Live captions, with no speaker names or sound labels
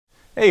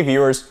Hey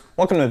viewers,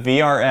 welcome to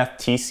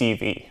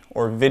VRFTCV,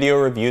 or Video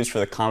Reviews for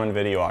the Common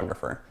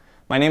Videographer.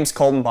 My name is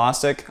Colton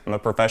Bostic. I'm a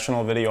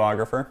professional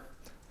videographer.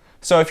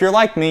 So if you're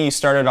like me, you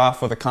started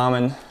off with a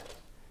common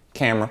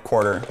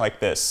camcorder like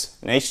this.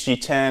 An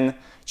HG10,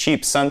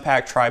 cheap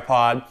Sunpack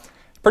tripod,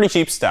 pretty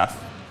cheap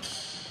stuff.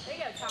 There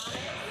you go, Thomas.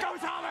 Go,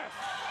 Thomas!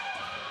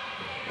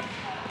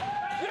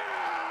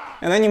 Yeah!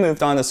 And then you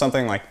moved on to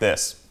something like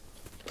this.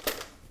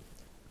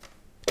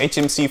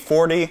 HMC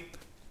 40,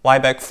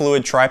 Liebeck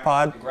fluid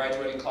tripod. The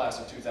graduating class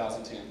of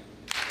 2010.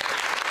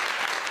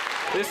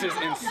 This is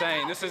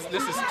insane. This is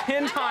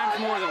 10 times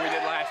more than we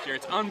did last year.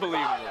 It's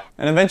unbelievable.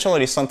 And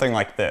eventually something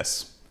like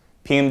this.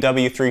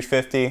 PMW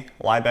 350,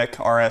 Liebeck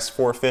RS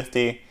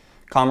 450,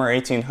 Commer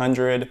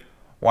 1800,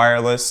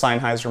 wireless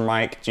Sennheiser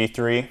mic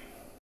G3.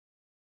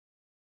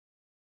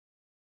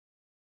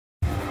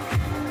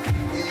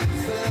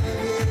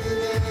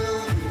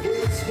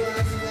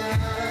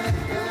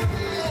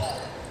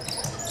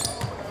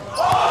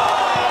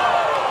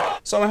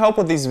 So my hope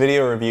with these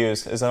video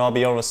reviews is that I'll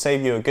be able to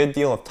save you a good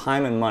deal of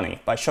time and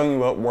money by showing you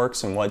what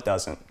works and what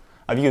doesn't.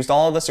 I've used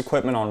all of this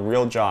equipment on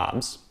real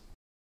jobs.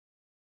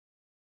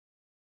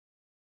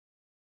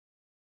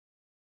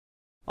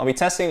 I'll be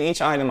testing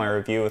each item I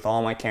review with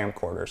all my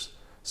camcorders.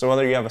 So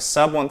whether you have a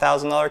sub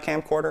 $1,000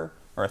 camcorder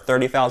or a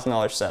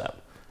 $30,000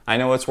 setup, I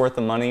know what's worth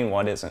the money and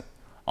what isn't.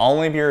 I'll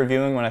only be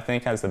reviewing what I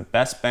think has the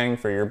best bang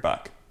for your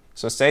buck.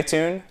 So stay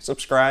tuned,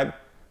 subscribe,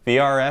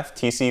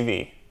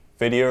 VRFTCV.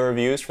 Video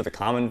reviews for the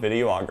common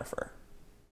videographer.